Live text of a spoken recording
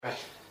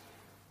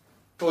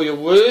for your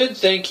word.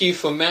 Thank you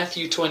for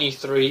Matthew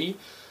 23.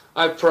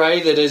 I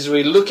pray that as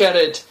we look at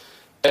it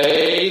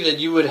today, that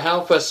you would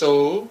help us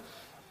all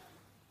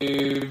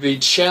to be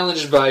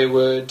challenged by your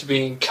word, to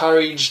be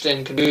encouraged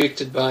and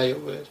convicted by your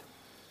word.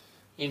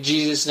 In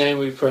Jesus' name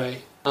we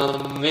pray.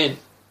 Amen.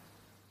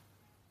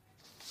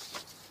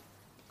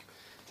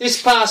 This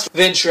past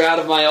venture out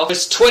of my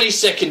office,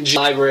 22nd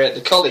library at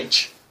the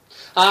college.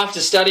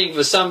 After studying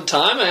for some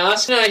time, I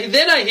asked,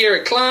 then I hear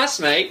a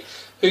classmate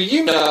who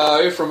you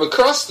know from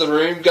across the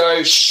room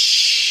go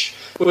shh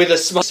with a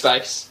smile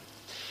face.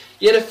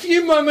 Yet a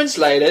few moments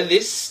later,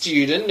 this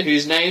student,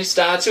 whose name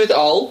starts with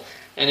Ol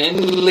and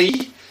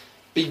endly,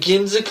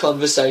 begins a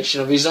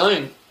conversation of his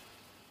own.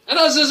 And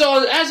as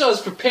I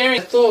was preparing,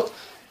 I thought,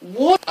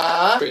 what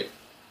are it?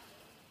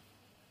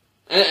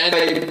 And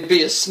it would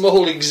be a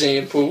small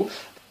example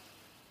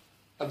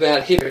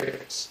about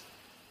hypocrites.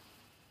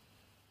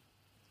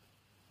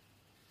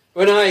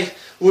 When I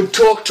would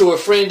talk to a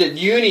friend at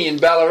uni in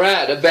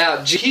Ballarat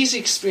about his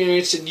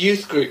experience in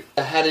youth group,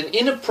 I had an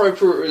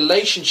inappropriate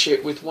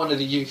relationship with one of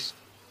the youth.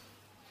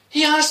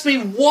 He asked me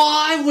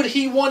why would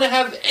he want to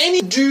have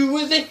anything to do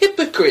with a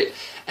hypocrite?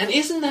 And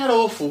isn't that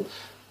awful?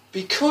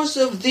 Because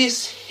of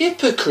this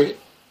hypocrite,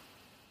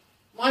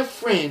 my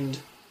friend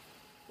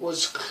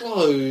was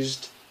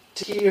closed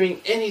to hearing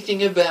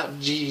anything about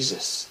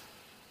Jesus.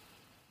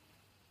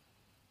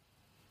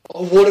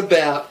 Or what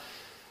about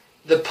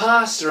the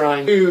pastor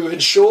I knew who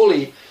had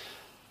surely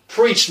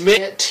preached me,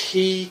 yet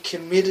he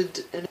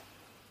committed an...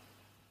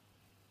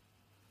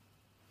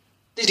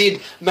 He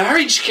did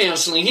marriage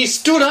counselling. He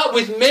stood up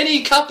with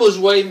many couples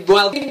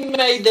while they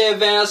made their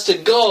vows to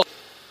God.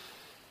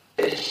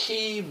 But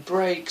he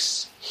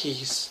breaks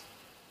his.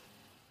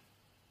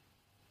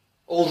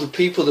 All the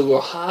people that were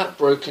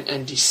heartbroken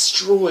and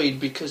destroyed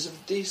because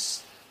of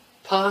this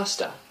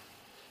pastor,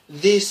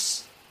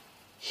 this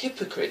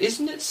hypocrite.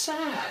 Isn't it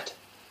sad?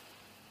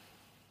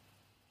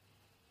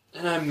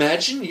 And I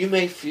imagine you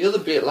may feel a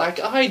bit like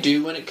I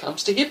do when it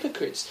comes to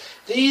hypocrites.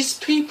 These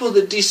people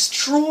that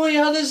destroy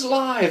others'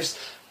 lives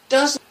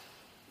doesn't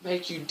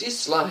make you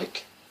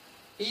dislike,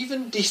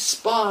 even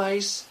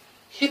despise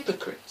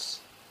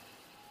hypocrites.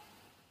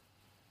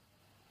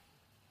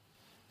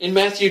 In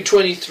Matthew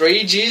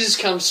 23, Jesus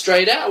comes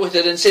straight out with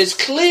it and says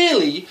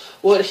clearly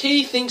what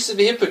he thinks of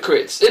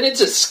hypocrites. And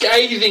it's a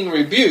scathing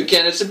rebuke,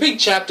 and it's a big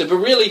chapter, but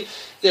really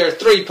there are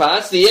three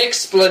parts. The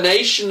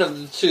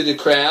explanation to the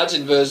crowds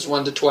in verses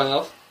 1 to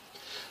 12.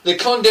 The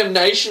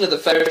condemnation of the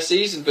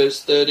Pharisees in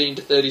verse 13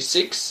 to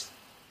 36.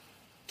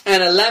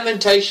 And a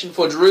lamentation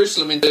for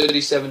Jerusalem in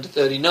 37 to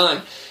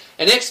 39.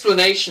 An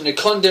explanation, a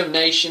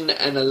condemnation,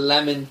 and a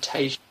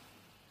lamentation.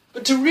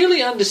 But to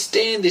really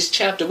understand this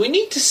chapter, we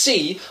need to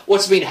see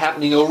what's been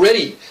happening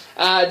already.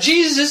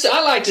 Jesus,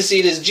 I like to see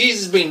it as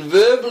Jesus been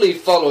verbally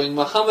following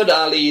Muhammad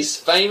Ali's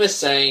famous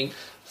saying,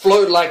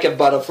 float like a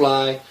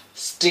butterfly,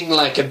 sting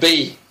like a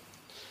bee.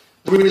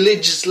 The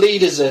religious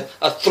leaders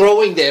are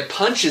throwing their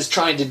punches,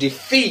 trying to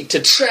defeat,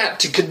 to trap,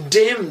 to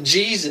condemn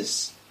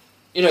Jesus.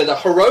 You know, the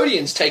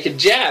Herodians take a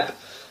jab,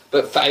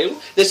 but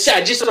fail. The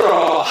Sadducees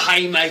throw a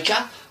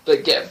haymaker,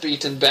 but get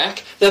beaten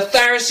back. The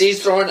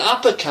Pharisees throw an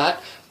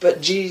uppercut,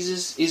 but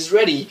Jesus is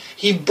ready.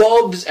 He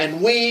bobs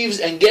and weaves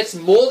and gets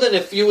more than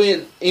a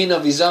few in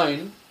of his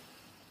own.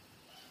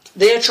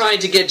 They're trying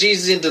to get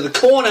Jesus into the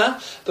corner,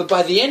 but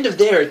by the end of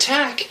their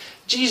attack,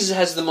 Jesus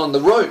has them on the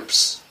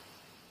ropes.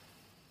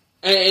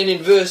 And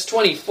in verse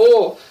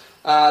 24,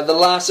 the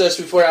last verse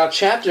before our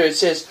chapter, it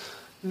says,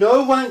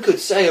 no one could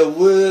say a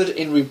word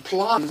in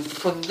reply.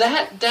 From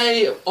that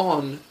day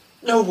on,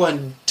 no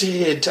one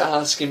dared to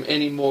ask him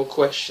any more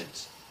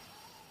questions.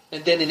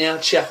 And then in our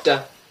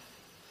chapter,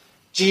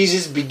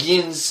 Jesus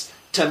begins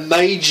to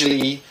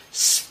majorly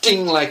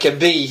sting like a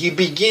bee. He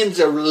begins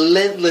a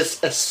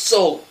relentless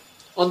assault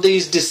on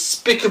these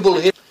despicable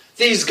hypocrites.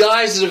 These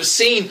guys that have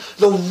seen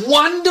the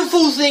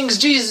wonderful things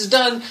Jesus has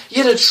done,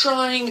 yet are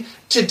trying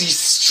to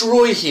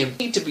destroy him.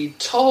 They need to be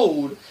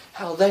told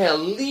how they are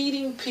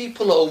leading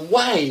people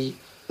away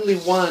from the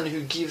only one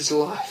who gives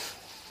life.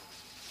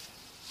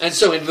 And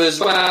so in verse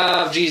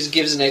 12, Jesus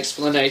gives an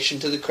explanation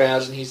to the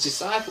crowds and his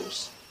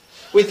disciples.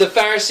 With the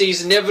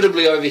Pharisees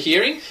inevitably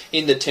overhearing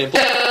in the temple,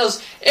 he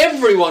tells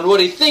everyone what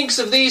he thinks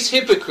of these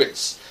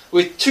hypocrites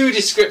with two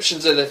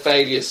descriptions of their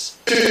failures,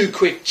 two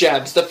quick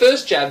jabs. The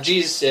first jab,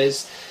 Jesus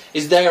says,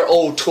 is they are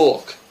all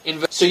talk.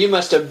 So you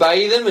must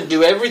obey them and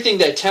do everything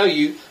they tell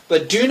you,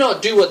 but do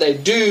not do what they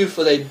do,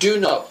 for they do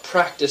not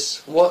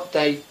practice what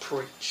they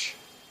preach.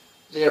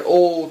 They're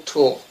all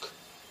talk.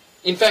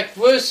 In fact,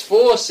 verse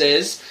 4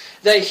 says,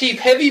 they heap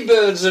heavy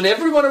burdens on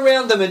everyone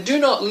around them and do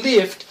not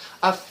lift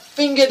a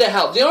finger to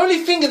help. The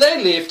only finger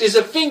they lift is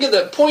a finger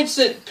that points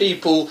at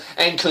people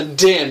and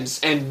condemns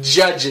and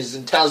judges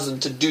and tells them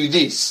to do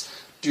this,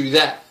 do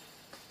that.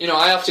 You know,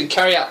 I often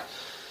carry out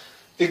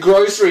the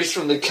groceries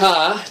from the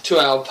car to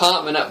our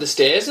apartment up the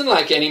stairs, and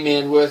like any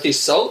man worth his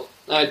salt,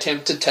 I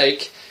attempt to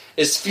take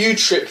as few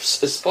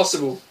trips as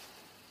possible.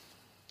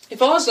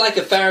 If I was like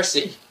a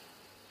Pharisee,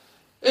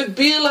 it'd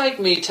be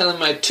like me telling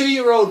my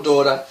 2-year-old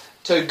daughter,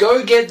 to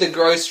go get the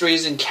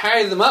groceries and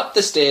carry them up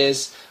the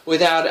stairs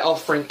without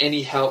offering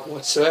any help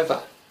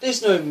whatsoever.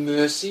 There's no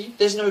mercy,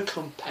 there's no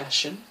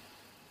compassion.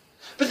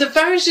 But the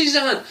Pharisees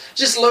aren't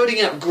just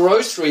loading up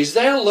groceries,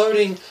 they are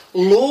loading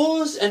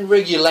laws and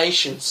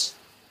regulations.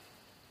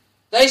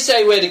 They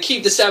say we're to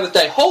keep the Sabbath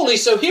day holy,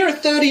 so here are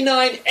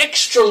 39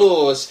 extra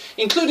laws,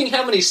 including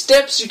how many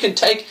steps you can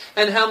take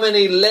and how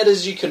many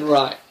letters you can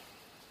write.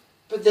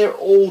 But they're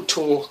all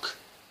talk,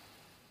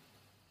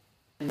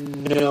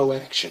 no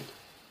action.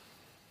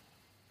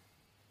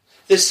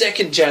 The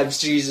second jab,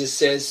 Jesus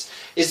says,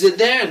 is that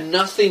they are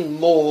nothing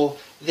more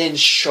than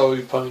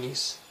show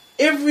ponies.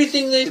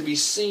 Everything they to be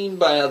seen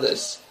by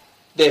others.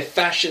 Their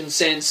fashion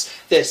sense,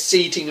 their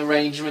seating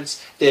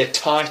arrangements, their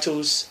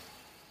titles.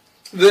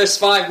 Verse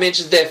 5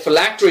 mentions their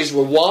phylacteries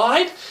were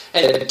wide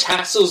and their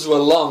tassels were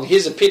long.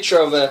 Here's a picture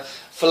of a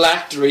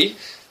phylactery.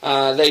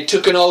 They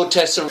took an Old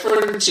Testament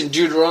reference in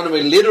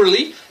Deuteronomy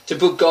literally to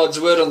put God's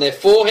word on their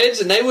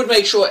foreheads, and they would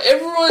make sure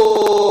everyone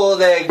saw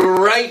their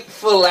great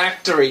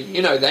phylactery.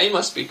 You know, they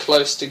must be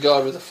close to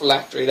God with a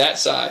phylactery that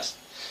size.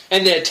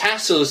 And their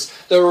tassels,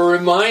 they were a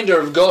reminder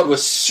of God, were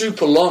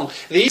super long.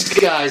 These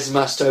guys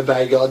must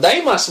obey God.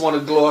 They must want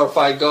to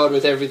glorify God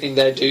with everything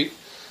they do.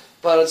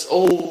 But it's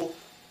all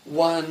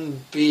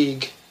one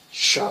big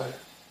show.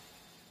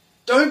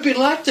 Don't be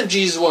like them,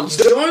 Jesus wants.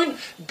 Don't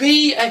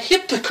be a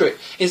hypocrite.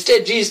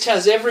 Instead, Jesus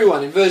tells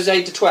everyone in verse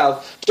 8 to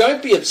 12,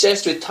 don't be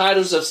obsessed with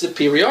titles of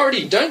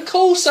superiority. Don't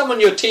call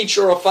someone your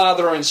teacher or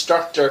father or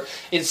instructor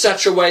in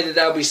such a way that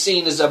they'll be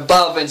seen as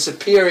above and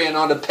superior and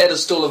on a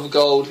pedestal of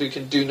gold who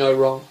can do no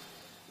wrong.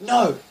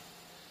 No.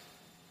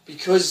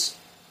 Because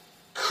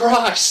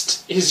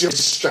Christ is your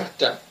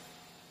instructor.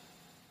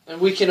 And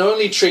we can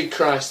only treat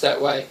Christ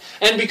that way.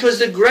 And because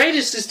the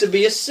greatest is to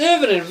be a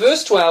servant. In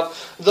verse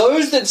 12,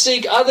 those that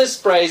seek others'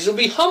 praise will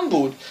be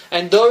humbled,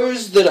 and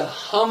those that are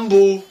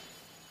humble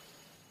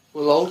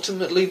will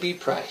ultimately be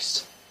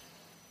praised.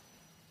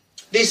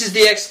 This is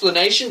the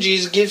explanation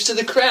Jesus gives to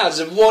the crowds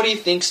of what he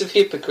thinks of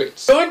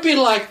hypocrites. Don't be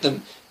like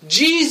them.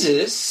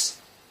 Jesus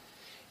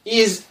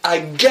is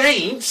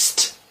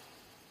against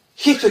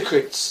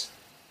hypocrites.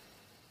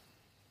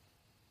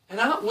 And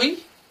aren't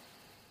we?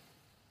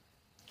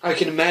 I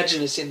can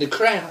imagine us in the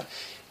crowd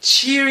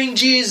cheering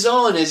Jesus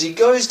on as he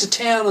goes to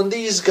town on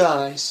these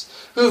guys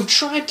who have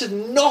tried to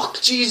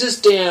knock Jesus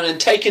down and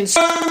taken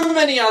so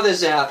many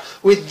others out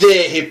with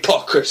their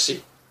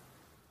hypocrisy.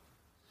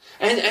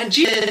 And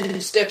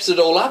Jesus steps it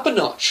all up a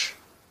notch.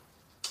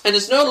 And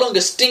it's no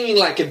longer stinging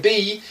like a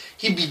bee,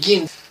 he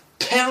begins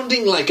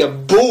pounding like a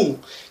bull.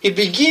 He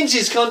begins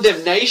his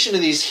condemnation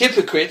of these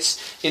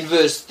hypocrites in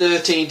verse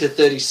 13 to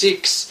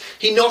 36.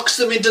 He knocks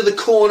them into the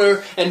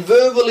corner and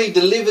verbally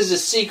delivers a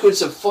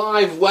sequence of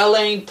 5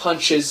 well-aimed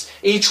punches,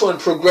 each one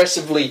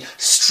progressively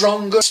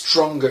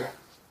stronger.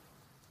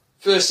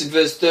 First in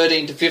verse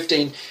 13 to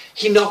 15,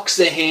 he knocks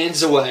their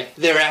hands away,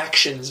 their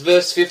actions.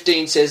 Verse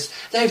 15 says,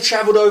 they've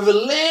travelled over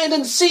land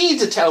and sea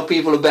to tell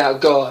people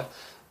about God.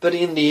 But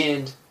in the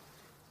end,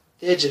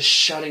 they're just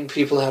shutting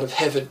people out of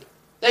heaven.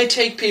 They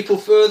take people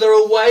further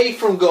away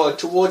from God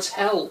towards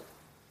hell.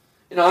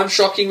 You know, I'm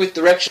shocking with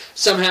direction.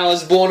 Somehow I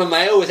was born a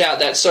male without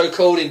that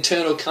so-called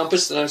internal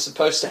compass that I'm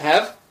supposed to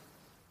have.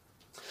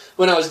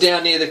 When I was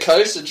down near the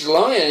coast of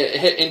Geelong,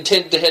 I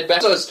intended to head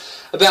back. I was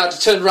about to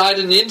turn right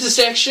in the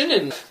intersection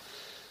and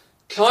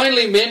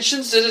kindly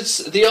mentions that it's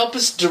the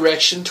opposite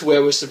direction to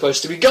where we're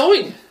supposed to be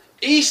going.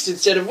 East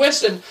instead of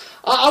west. And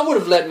I would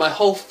have led my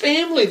whole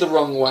family the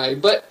wrong way.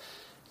 But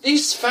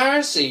these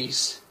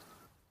Pharisees,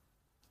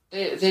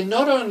 they're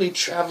not only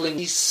travelling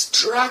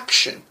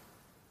destruction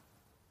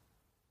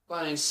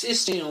by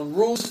insisting on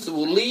rules that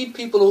will lead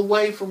people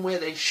away from where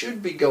they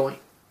should be going.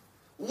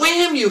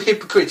 Wham, you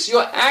hypocrites!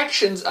 Your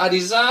actions are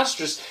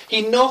disastrous.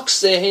 He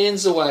knocks their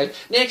hands away.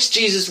 Next,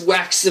 Jesus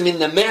whacks them in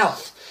the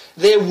mouth.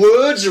 Their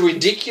words are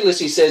ridiculous,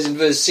 he says in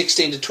verse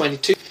 16 to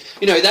 22.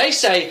 You know, they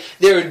say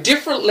there are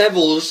different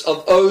levels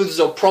of oaths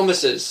or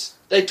promises.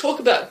 They talk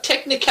about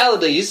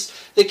technicalities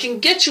that can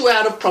get you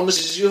out of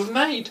promises you have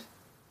made.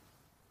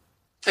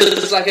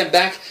 It's like I'm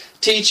back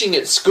teaching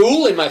at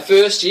school in my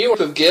first year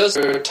of girls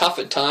who are tough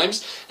at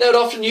times. They would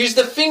often use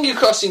the finger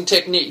crossing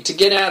technique to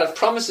get out of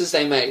promises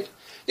they made.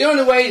 The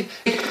only way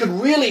they could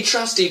really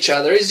trust each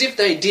other is if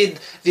they did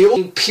the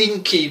old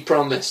pinky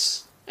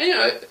promise. And you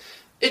know,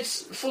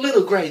 it's for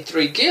little grade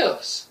 3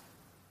 girls.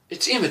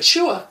 It's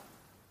immature.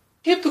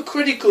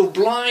 Hypocritical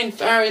blind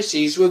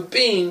Pharisees were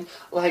being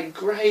like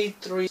grade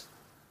 3.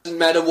 Doesn't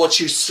matter what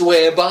you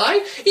swear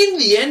by. In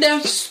the end,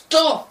 I'll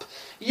stop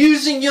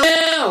using your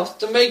mouth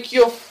to make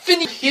your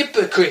finished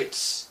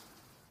hypocrites.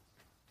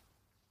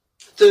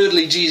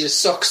 Thirdly, Jesus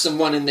socks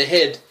someone in the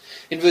head.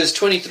 In verse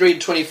 23 to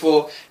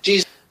 24,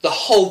 Jesus, the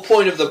whole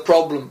point of the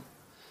problem,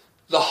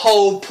 the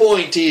whole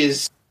point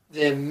is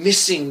they're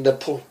missing the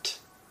point.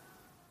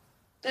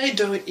 They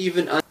don't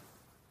even understand.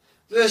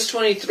 Verse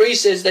 23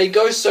 says they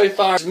go so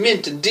far as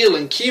mint and dill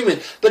and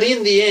cumin, but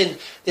in the end,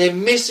 they're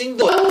missing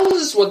the... Well,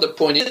 this is what the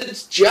point is.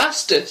 It's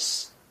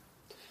justice.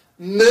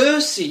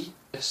 Mercy.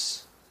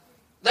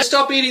 They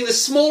stop eating the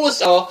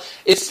smallest. Oh,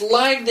 it's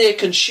like they're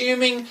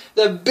consuming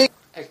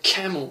a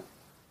camel.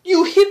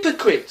 You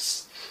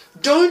hypocrites!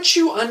 Don't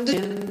you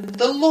understand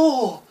the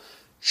law?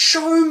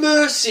 Show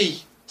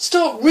mercy.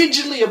 Stop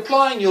rigidly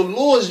applying your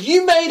laws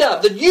you made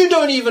up that you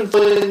don't even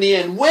follow in the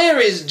end. Where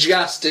is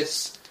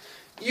justice?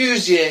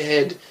 Use your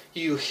head,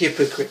 you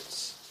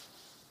hypocrites.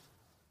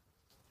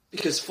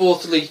 Because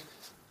fourthly,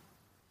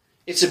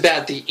 it's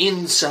about the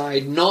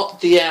inside,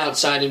 not the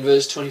outside in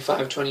verse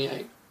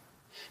 25-28.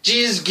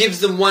 Jesus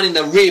gives them one in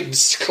the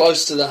ribs,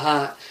 close to the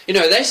heart. They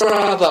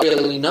rub up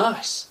really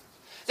nice.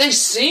 They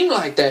seem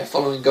like they're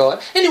following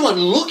God. Anyone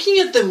looking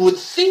at them would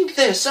think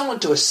they're someone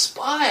to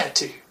aspire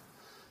to.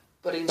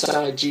 But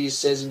inside, Jesus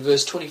says in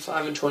verse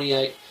 25 and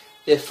 28,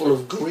 they're full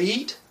of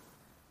greed,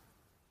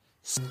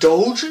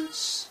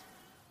 indulgence,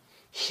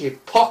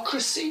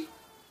 hypocrisy,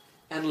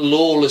 and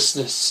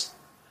lawlessness.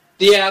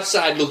 The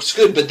outside looks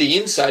good, but the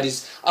inside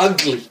is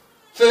ugly.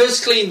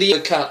 First clean the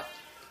cup.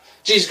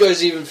 Jesus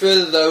goes even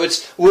further, though.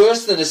 It's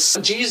worse than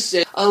Jesus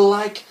said, are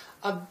like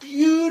a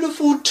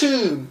beautiful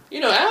tomb.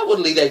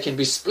 Outwardly they can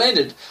be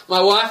splendid.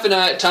 My wife and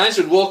I at times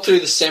would walk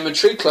through the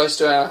cemetery close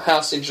to our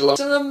house in Geelong.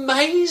 It's an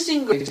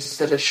amazing graves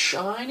that are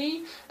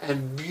shiny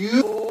and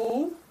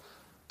beautiful.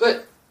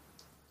 But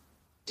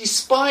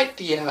despite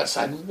the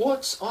outside,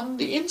 what's on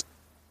the inside?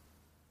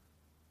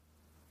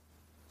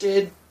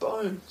 Dead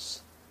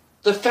bones.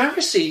 The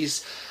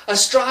Pharisees are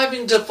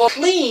striving to follow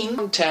clean,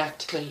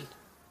 contact clean.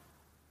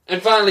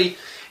 And finally,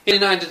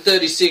 in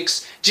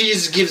 9-36,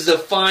 Jesus gives the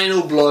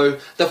final blow,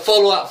 the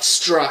follow-up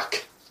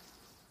struck.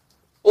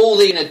 All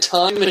in a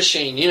time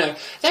machine,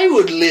 They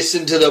would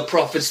listen to the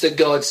prophets that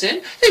God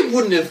sent. They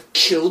wouldn't have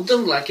killed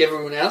them like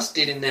everyone else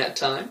did in that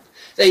time.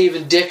 They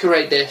even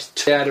decorate their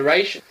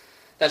adoration.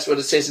 That's what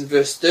it says in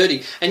verse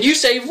 30. And you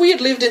say, if we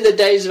had lived in the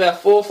days of our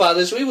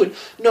forefathers, we would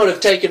not have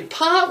taken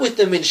part with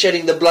them in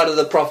shedding the blood of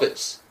the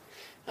prophets.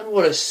 And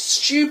what a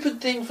stupid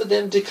thing for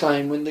them to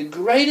claim when the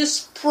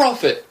greatest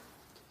prophet,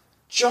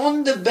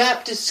 John the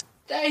Baptist,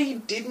 they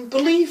didn't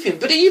believe him.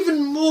 But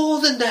even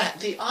more than that,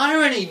 the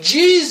irony,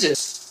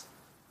 Jesus,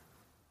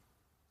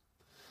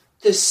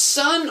 the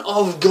Son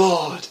of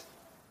God,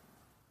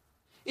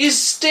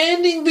 is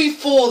standing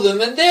before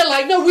them and they're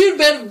like, no, we'd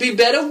better be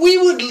better, we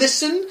would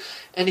listen.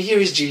 And here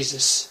is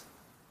Jesus.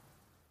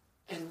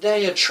 And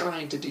they are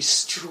trying to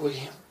destroy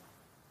him.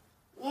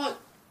 What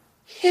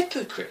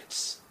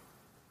hypocrites.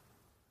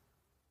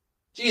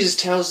 Jesus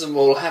tells them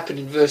what will happen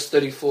in verse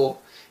 34.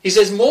 He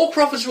says, more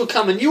prophets will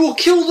come and you will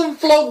kill them,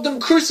 flog them,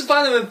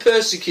 crucify them and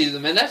persecute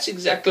them. And that's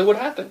exactly what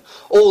happened.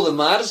 All the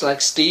martyrs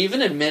like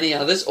Stephen and many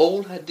others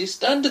all had this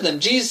done to them.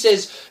 Jesus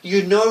says,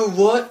 you know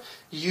what,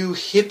 you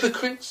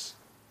hypocrites?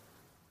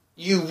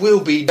 You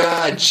will be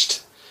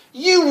judged.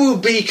 You will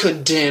be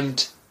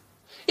condemned.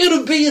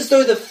 It'll be as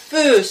though the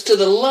first to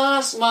the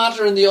last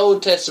martyr in the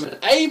Old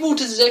Testament, Abel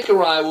to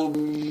Zechariah, will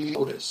be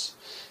orders.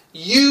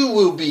 You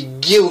will be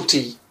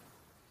guilty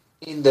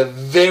in the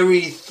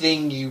very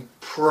thing you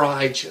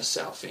pride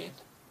yourself in.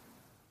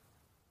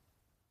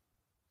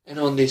 And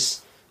on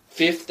this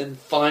fifth and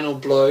final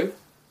blow,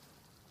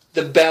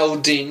 the bell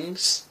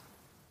dings,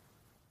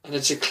 and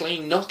it's a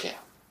clean knockout.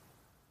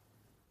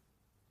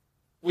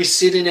 We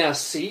sit in our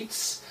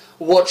seats,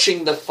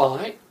 watching the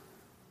fight,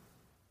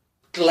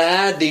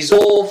 glad these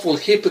awful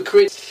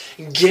hypocrites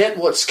get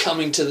what's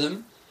coming to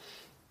them,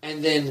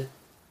 and then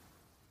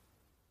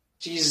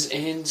Jesus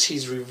ends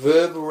his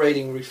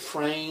reverberating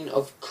refrain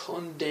of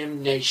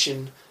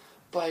condemnation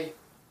by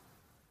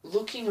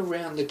looking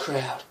around the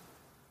crowd,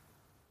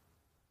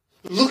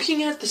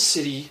 looking at the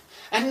city,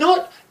 and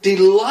not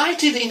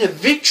delighted in a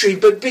victory,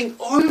 but being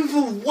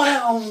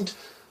overwhelmed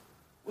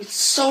with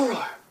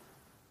sorrow.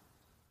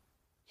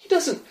 He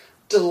doesn't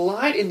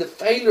delight in the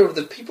failure of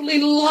the people.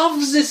 He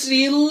loves this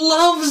city. He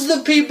loves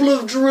the people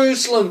of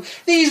Jerusalem.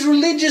 These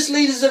religious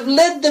leaders have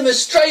led them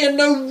astray, and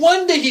no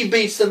wonder he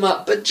beats them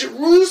up. But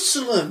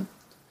Jerusalem,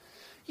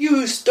 you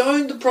who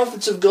stoned the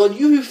prophets of God,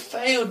 you who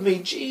failed me,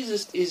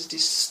 Jesus is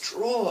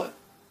distraught.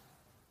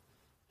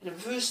 And in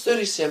verse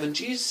 37,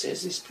 Jesus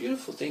says this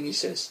beautiful thing. He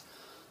says,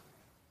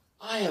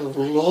 I have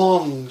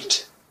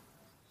longed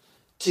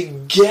to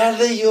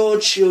gather your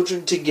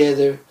children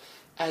together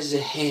as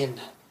a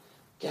hen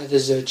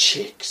gathers her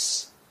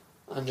chicks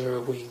under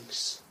her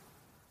wings.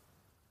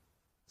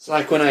 It's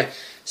like when I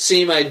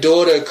see my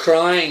daughter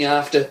crying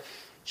after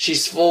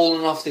she's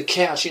fallen off the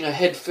couch,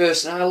 head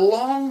first, and I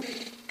long to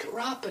pick her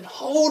up and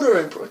hold her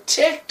and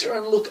protect her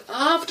and look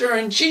after her.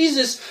 And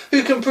Jesus,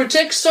 who can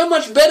protect so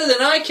much better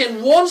than I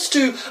can, wants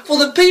to for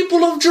the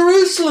people of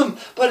Jerusalem.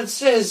 But it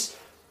says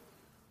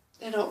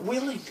they're not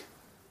willing.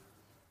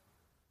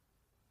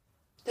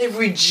 They've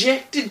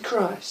rejected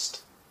Christ.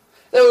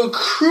 They will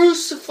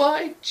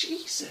crucify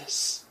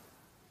Jesus.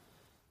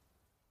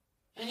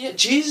 And yet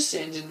Jesus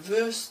ends in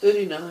verse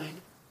 39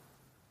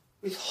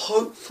 with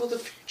hope for the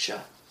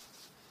future.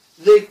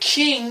 The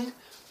King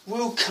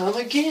will come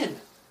again.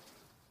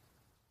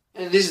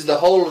 And this is the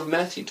whole of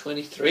Matthew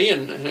 23,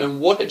 and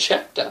what a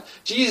chapter.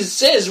 Jesus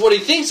says what he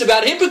thinks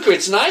about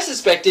hypocrites, and I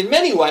suspect in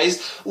many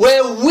ways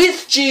we're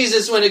with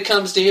Jesus when it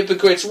comes to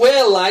hypocrites.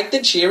 We're like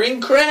the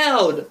cheering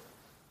crowd.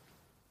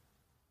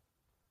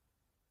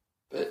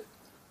 But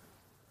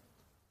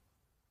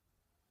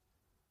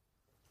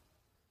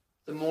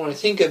the more I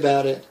think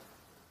about it,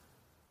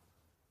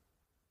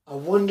 I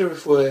wonder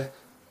if we're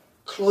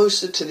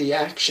closer to the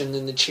action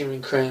than the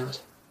cheering crowd.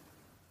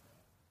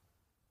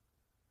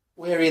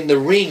 We're in the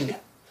ring,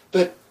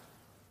 but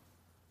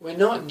we're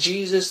not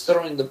Jesus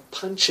throwing the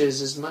punches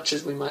as much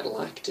as we might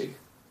like to.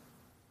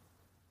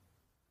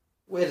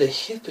 We're the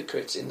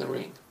hypocrites in the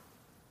ring.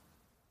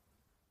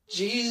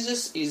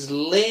 Jesus is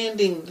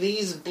landing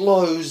these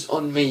blows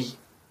on me.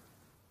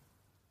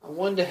 I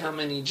wonder how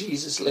many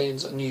Jesus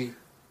lands on you.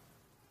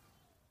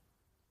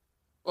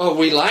 Well,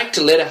 we like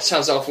to let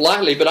ourselves off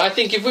lightly, but I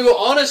think if we were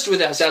honest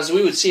with ourselves,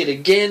 we would see it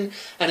again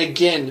and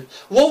again.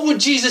 What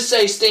would Jesus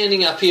say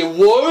standing up here?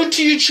 Woe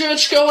to you,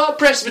 churchgoer,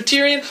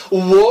 Presbyterian!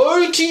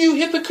 Woe to you,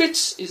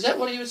 hypocrites! Is that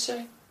what he would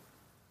say?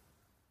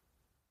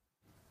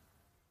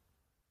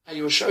 Are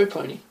you a show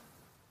pony?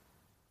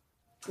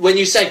 When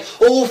you say,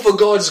 all for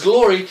God's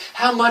glory,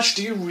 how much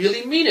do you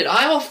really mean it?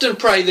 I often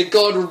pray that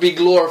God would be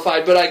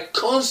glorified, but I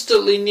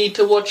constantly need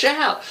to watch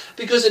out.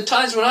 Because at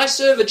times when I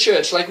serve a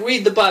church, like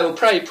read the Bible,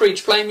 pray,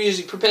 preach, play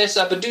music, prepare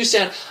supper, do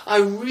sound, I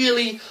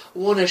really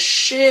want to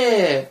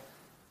share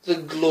the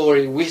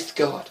glory with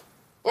God.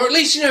 Or at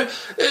least,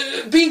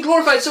 being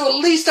glorified, so at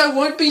least I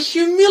won't be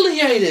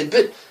humiliated.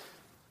 But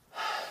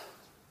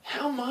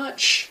how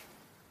much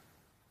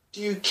do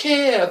you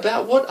care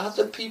about what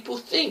other people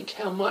think?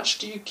 How much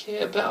do you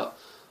care about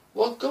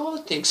what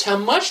God thinks? How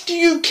much do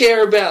you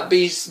care about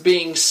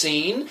being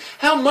seen?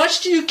 How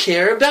much do you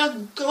care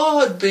about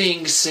God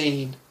being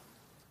seen?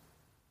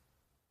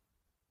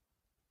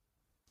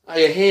 Are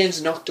your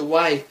hands knocked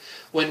away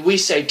when we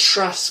say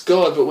trust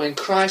God, but when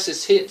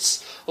crisis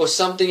hits or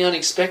something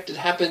unexpected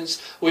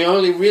happens, we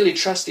only really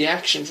trust the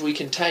actions we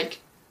can take?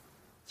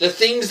 The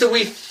things that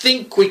we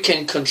think we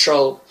can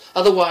control.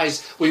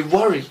 Otherwise, we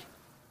worry.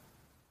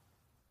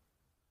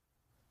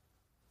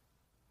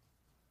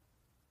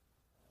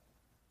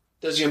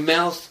 Does your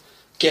mouth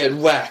get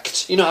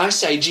whacked? I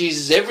say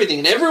Jesus is everything,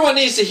 and everyone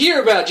needs to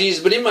hear about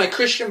Jesus, but in my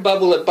Christian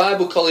bubble at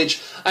Bible college,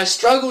 I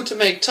struggle to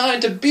make time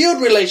to build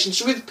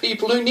relationships with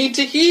people who need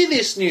to hear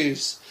this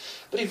news.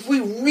 But if we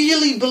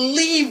really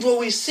believed what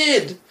we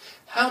said,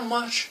 how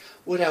much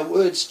would our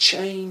words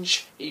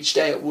change each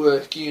day at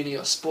work, uni,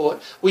 or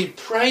sport? We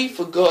pray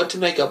for God to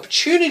make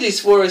opportunities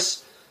for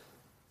us,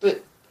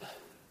 but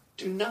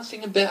do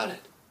nothing about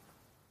it.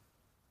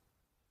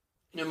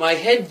 My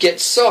head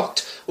gets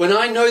socked when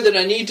I know that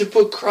I need to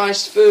put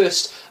Christ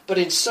first, but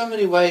in so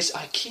many ways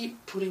I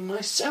keep putting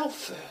myself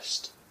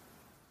first.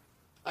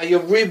 Are your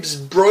ribs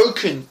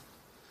broken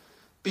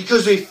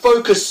because we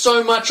focus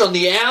so much on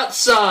the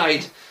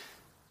outside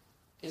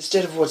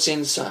instead of what's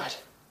inside?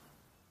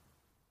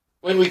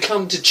 When we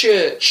come to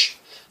church,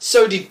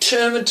 so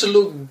determined to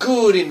look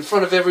good in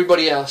front of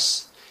everybody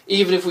else,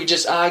 even if we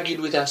just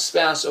argued with our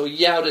spouse or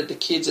yelled at the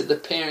kids, at the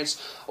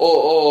parents,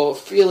 or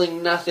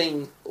feeling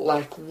nothing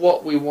like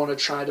what we want to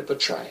try to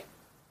portray.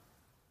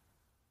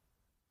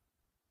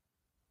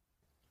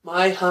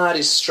 My heart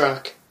is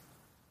struck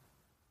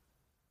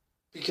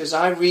because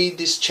I read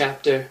this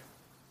chapter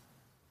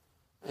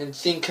and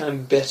think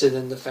I'm better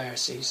than the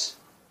Pharisees.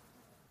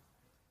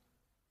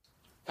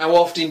 How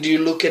often do you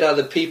look at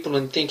other people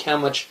and think how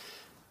much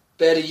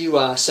better you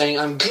are, saying,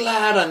 I'm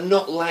glad I'm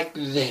not like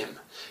them?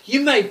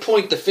 You may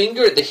point the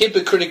finger at the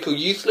hypocritical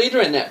youth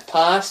leader and that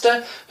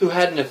pastor who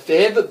had an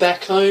affair, but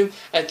back home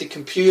at the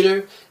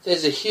computer,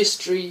 there's a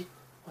history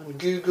on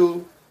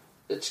Google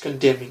that's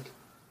condemning.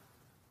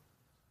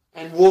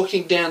 And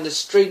walking down the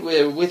street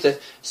where, with a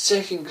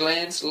second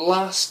glance,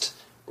 lust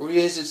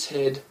rears its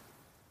head.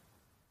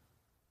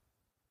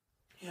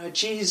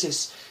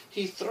 Jesus,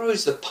 he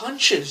throws the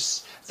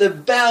punches. The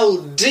bell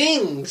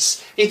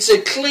dings. It's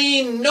a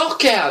clean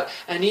knockout.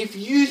 And if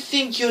you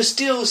think you're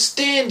still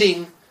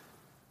standing,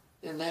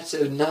 then that's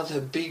another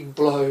big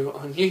blow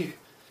on you.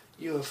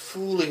 You are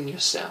fooling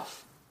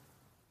yourself.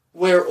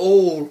 We're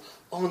all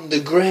on the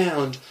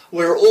ground.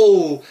 We're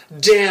all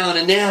down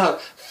and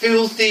out.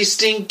 Filthy,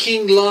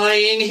 stinking,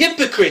 lying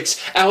hypocrites.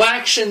 Our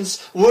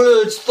actions,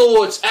 words,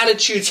 thoughts,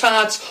 attitudes,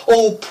 hearts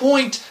all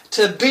point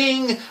to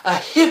being a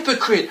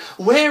hypocrite.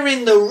 We're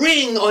in the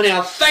ring on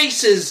our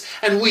faces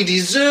and we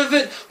deserve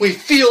it. We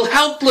feel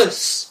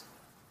helpless.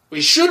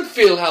 We should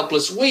feel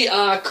helpless. We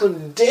are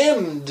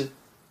condemned.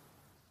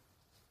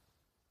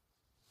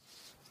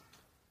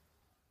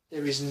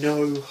 There is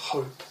no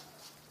hope.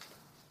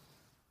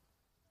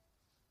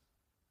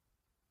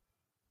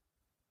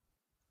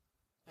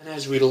 And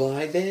as we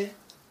lie there,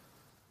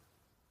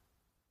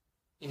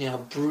 in our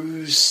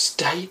bruised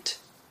state,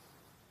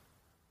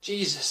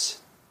 Jesus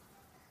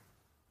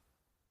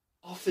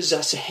offers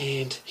us a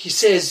hand. He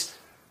says,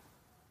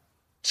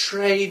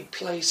 trade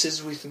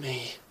places with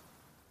me.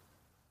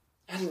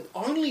 And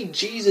only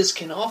Jesus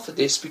can offer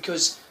this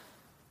because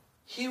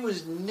he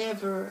was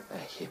never a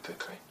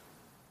hypocrite.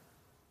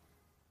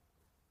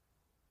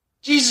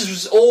 Jesus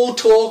was all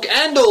talk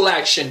and all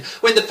action.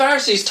 When the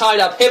Pharisees tied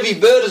up heavy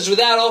burdens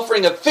without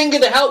offering a finger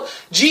to help,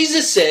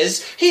 Jesus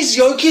says his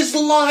yoke is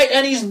light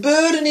and his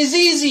burden is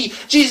easy.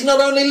 Jesus not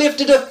only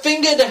lifted a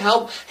finger to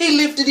help, he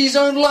lifted his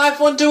own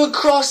life onto a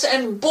cross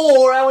and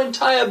bore our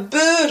entire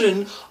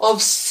burden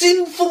of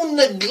sinful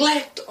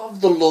neglect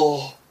of the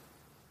law.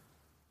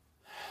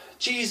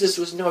 Jesus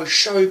was no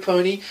show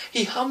pony.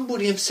 He humbled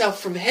himself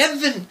from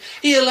heaven.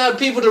 He allowed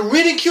people to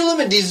ridicule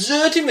him and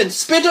desert him and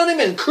spit on him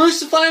and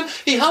crucify him.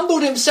 He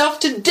humbled himself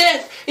to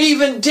death,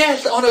 even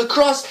death on a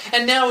cross,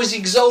 and now is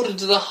exalted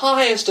to the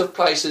highest of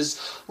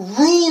places,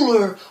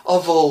 ruler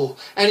of all.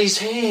 And his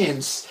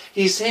hands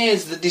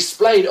that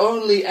displayed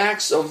only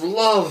acts of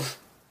love,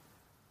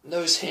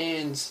 those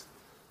hands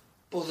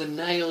bore the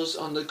nails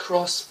on the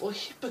cross for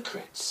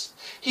hypocrites.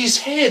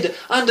 His head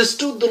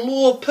understood the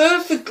law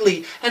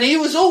perfectly, and he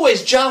was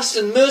always just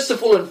and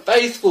merciful and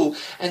faithful.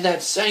 And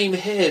that same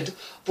head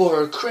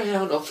bore a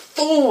crown of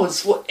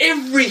thorns for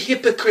every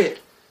hypocrite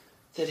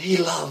that he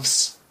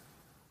loves.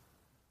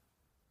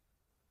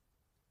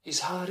 His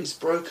heart is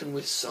broken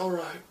with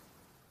sorrow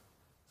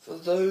for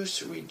those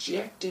who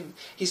reject him.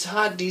 His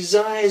heart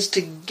desires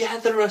to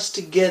gather us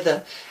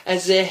together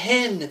as a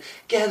hen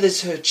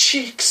gathers her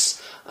chicks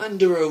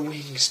under her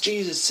wings.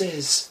 Jesus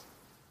says,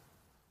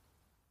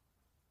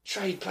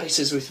 trade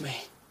places with me.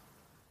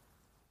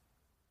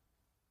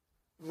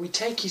 We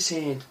take his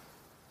hand,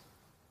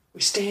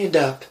 we stand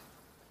up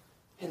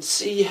and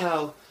see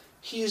how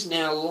he is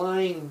now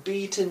lying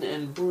beaten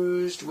and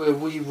bruised where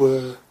we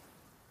were.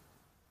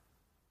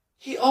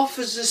 He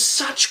offers us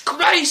such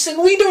grace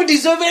and we don't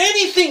deserve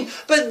anything,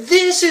 but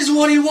this is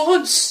what he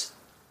wants.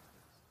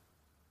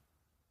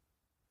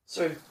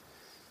 So,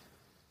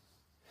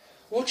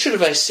 what should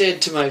have I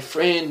said to my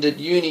friend at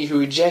uni who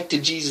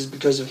rejected Jesus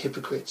because of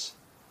hypocrites?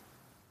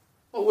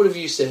 What would have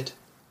you said?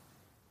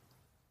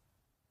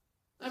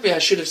 Maybe I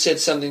should have said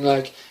something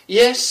like,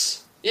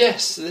 yes,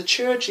 the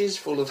church is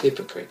full of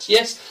hypocrites.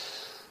 Yes,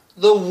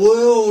 the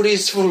world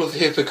is full of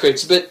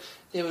hypocrites, but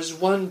there was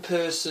one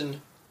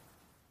person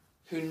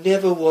who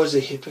never was a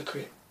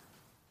hypocrite.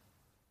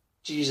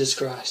 Jesus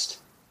Christ.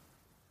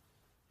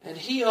 And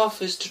he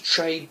offers to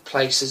trade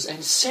places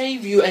and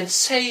save you and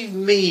save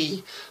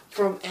me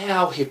from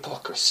our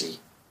hypocrisy.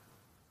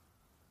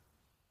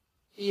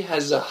 He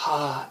has a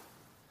heart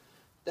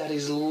that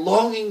is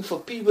longing for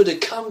people to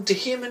come to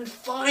him and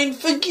find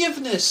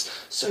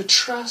forgiveness. So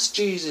trust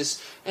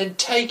Jesus and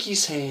take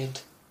his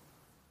hand.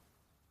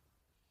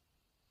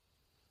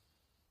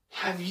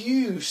 Have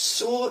you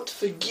sought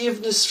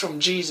forgiveness from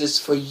Jesus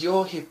for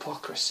your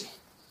hypocrisy?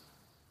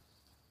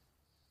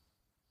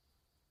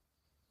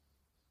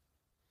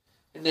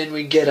 And then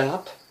we get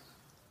up,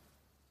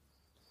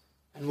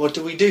 and what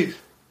do?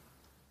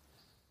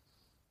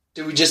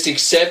 Do we just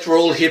accept we're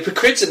all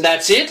hypocrites and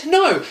that's it?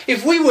 No.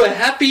 If we were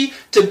happy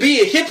to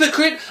be a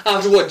hypocrite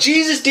after what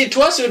Jesus did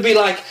to us, it would be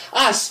like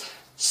us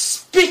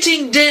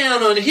spitting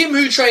down on him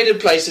who traded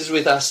places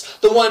with us,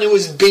 the one who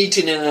was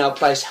beaten in our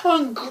place.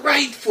 How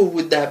ungrateful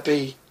would that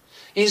be?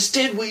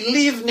 Instead, we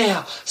live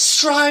now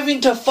striving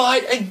to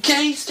fight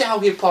against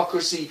our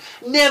hypocrisy,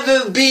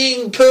 never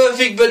being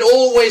perfect but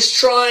always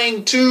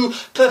trying to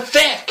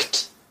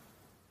perfect.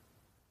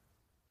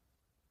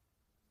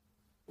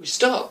 We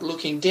stop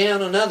looking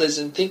down on others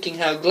and thinking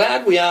how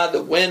glad we are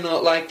that we're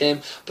not like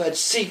them, but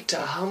seek to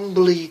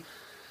humbly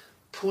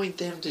point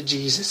them to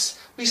Jesus.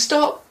 We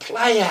stop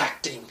play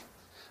acting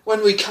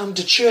when we come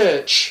to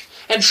church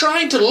and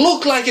trying to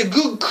look like a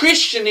good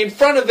Christian in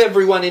front of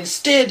everyone.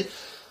 Instead,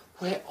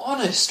 we're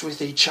honest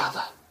with each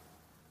other.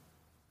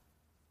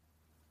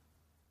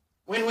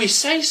 When we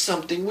say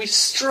something, we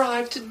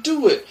strive to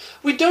do it.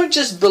 We don't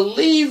just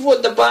believe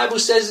what the Bible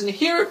says and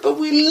hear it, but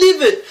we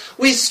live it.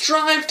 We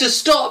strive to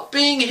stop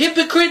being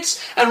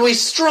hypocrites, and we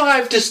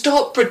strive to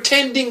stop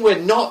pretending we're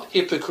not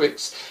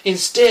hypocrites.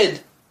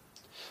 Instead,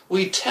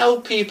 we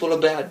tell people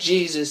about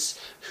Jesus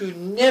who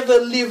never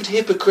lived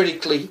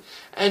hypocritically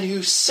and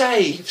who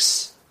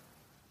saves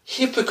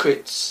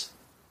hypocrites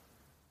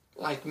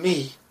like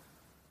me,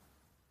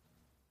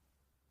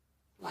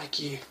 like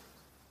you.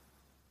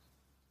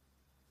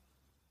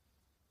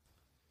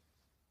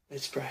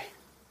 Let's pray.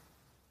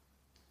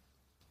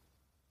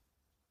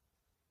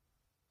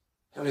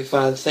 Heavenly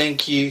Father,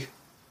 thank you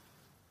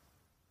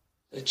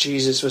that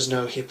Jesus was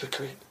no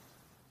hypocrite.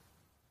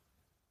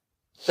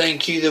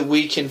 Thank you that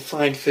we can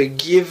find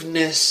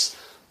forgiveness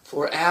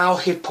for our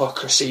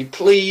hypocrisy.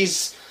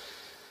 Please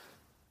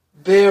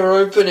bear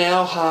open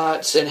our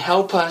hearts and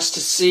help us to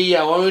see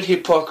our own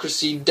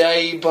hypocrisy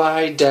day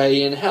by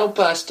day, and help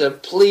us to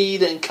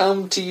plead and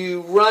come to you,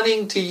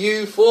 running to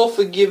you for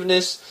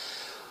forgiveness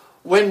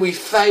when we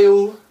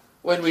fail,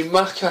 when we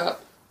muck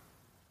up,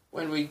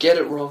 when we get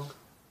it wrong.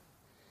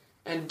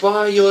 And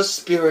by your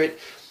Spirit,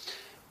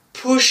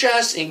 push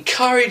us,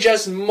 encourage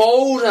us,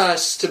 mould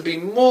us to be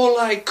more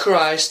like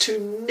Christ,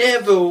 who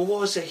never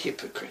was a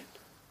hypocrite.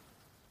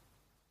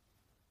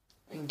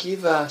 And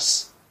give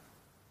us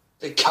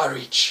the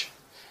courage,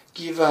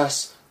 give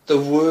us the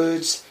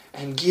words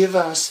and give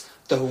us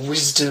the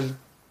wisdom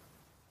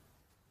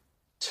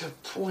to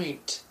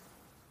point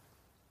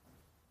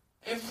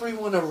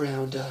everyone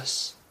around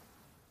us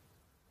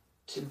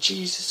to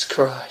Jesus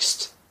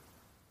Christ,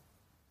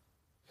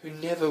 who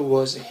never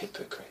was a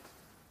hypocrite.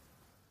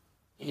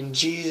 In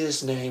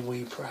Jesus' name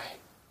we pray.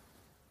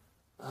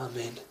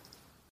 Amen.